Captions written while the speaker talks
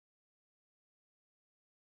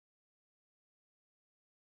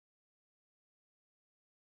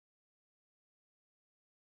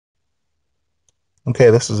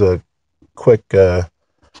Okay, this is a quick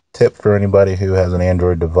tip for anybody who has an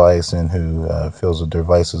Android device and who feels the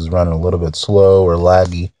device is running a little bit slow or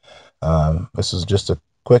laggy. This is just a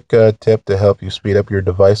quick tip to help you speed up your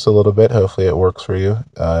device a little bit. Hopefully it works for you.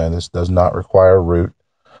 This does not require root.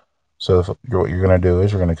 So what you're going to do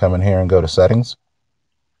is you're going to come in here and go to settings,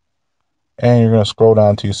 and you're going to scroll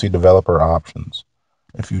down to see developer options.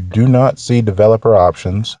 If you do not see developer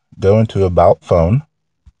options, go into about phone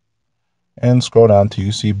and scroll down to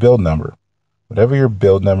you see build number. Whatever your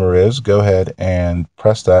build number is, go ahead and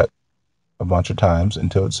press that a bunch of times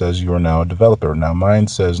until it says you are now a developer. Now mine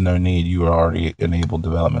says no need, you are already enabled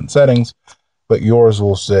development settings, but yours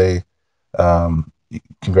will say um,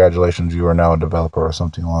 congratulations, you are now a developer or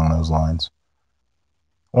something along those lines.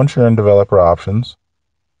 Once you're in developer options,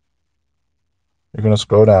 you're going to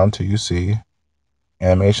scroll down till you see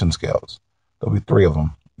animation scales. There'll be three of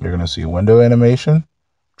them. You're going to see window animation,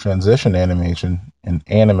 transition animation, and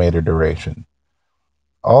animator duration.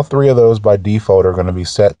 All three of those by default are going to be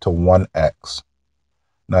set to 1x.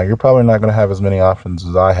 Now, you're probably not going to have as many options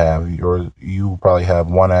as I have. You will probably have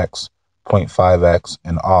 1x, 0.5x,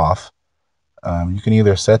 and off. You can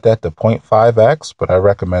either set that to 0.5x, but I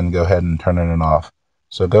recommend go ahead and turning it off.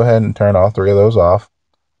 So go ahead and turn all three of those off.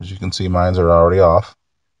 As you can see, mine are already off.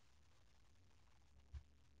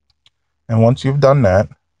 And once you've done that,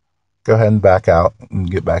 go ahead and back out and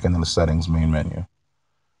get back into the settings main menu.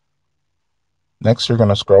 Next, you're going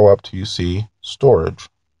to scroll up to you see storage.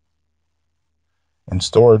 In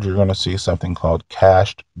storage, you're going to see something called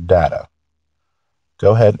cached data.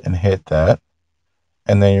 Go ahead and hit that,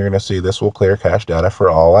 and then you're going to see this will clear cache data for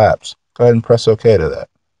all apps. Go ahead and press OK to that.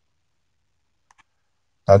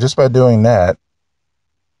 Now, just by doing that,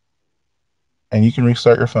 and you can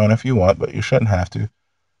restart your phone if you want, but you shouldn't have to.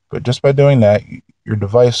 But just by doing that, your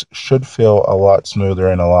device should feel a lot smoother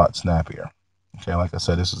and a lot snappier. Okay, like I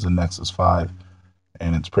said, this is the Nexus 5,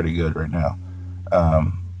 and it's pretty good right now.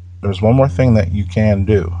 There's one more thing that you can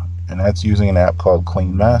do, and that's using an app called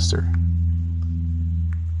Clean Master.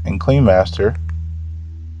 In Clean Master,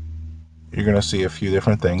 you're going to see a few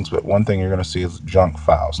different things, but one thing you're going to see is junk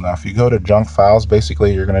files. Now, if you go to junk files,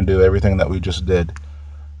 basically you're going to do everything that we just did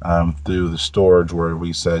through the storage where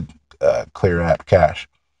we said clear app cache.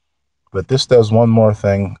 But this does one more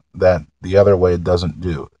thing that the other way doesn't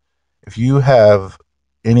do. If you have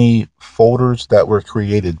any folders that were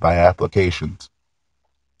created by applications,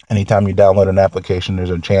 anytime you download an application, there's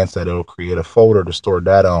a chance that it'll create a folder to store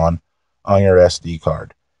data on your SD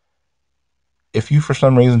card. If you for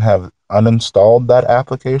some reason have uninstalled that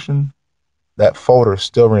application, that folder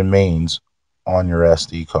still remains on your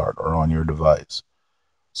SD card or on your device.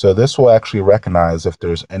 So this will actually recognize if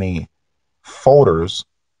there's any folders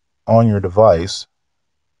on your device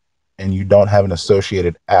and you don't have an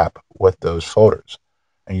associated app with those folders.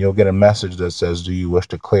 And you'll get a message that says, do you wish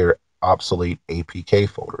to clear obsolete APK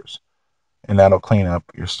folders? And that'll clean up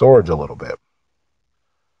your storage a little bit.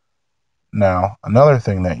 Now, another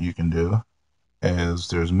thing that you can do is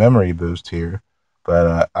there's memory boost here,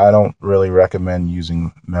 but I don't really recommend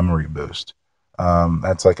using memory boost.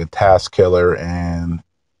 That's like a task killer, and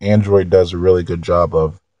Android does a really good job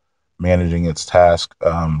of managing its task,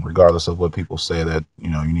 regardless of what people say that, you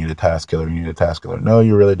need a task killer, you need a task killer. No,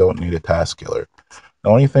 you really don't need a task killer. The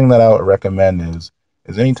only thing that I would recommend is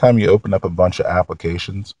anytime you open up a bunch of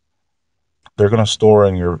applications, they're going to store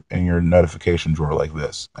in your notification drawer like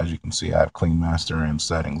this. As you can see, I have Clean Master and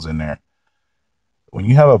settings in there. When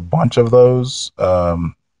you have a bunch of those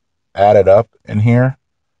added up in here,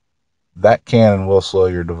 that can and will slow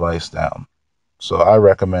your device down. So I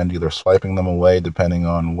recommend either swiping them away depending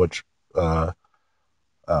on which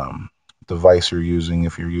device you're using.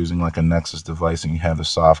 If you're using like a Nexus device and you have the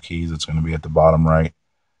soft keys, it's going to be at the bottom right.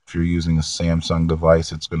 If you're using a Samsung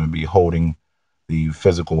device, it's going to be holding the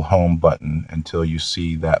physical home button until you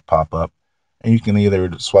see that pop up. And you can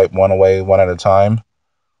either swipe one away one at a time,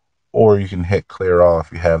 or you can hit clear all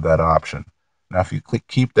if you have that option. Now, if you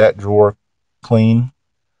keep that drawer clean,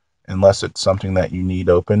 unless it's something that you need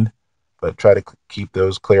opened, but try to keep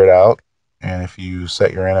those cleared out. And if you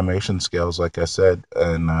set your animation scales, like I said,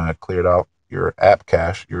 and cleared out your app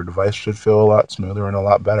cache, your device should feel a lot smoother and a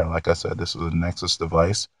lot better. Like I said, this is a Nexus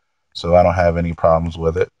device, so I don't have any problems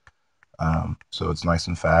with it. So it's nice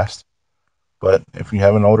and fast. But if you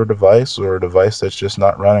have an older device or a device that's just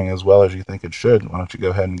not running as well as you think it should, why don't you go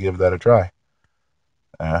ahead and give that a try?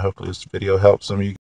 Hopefully this video helps some of you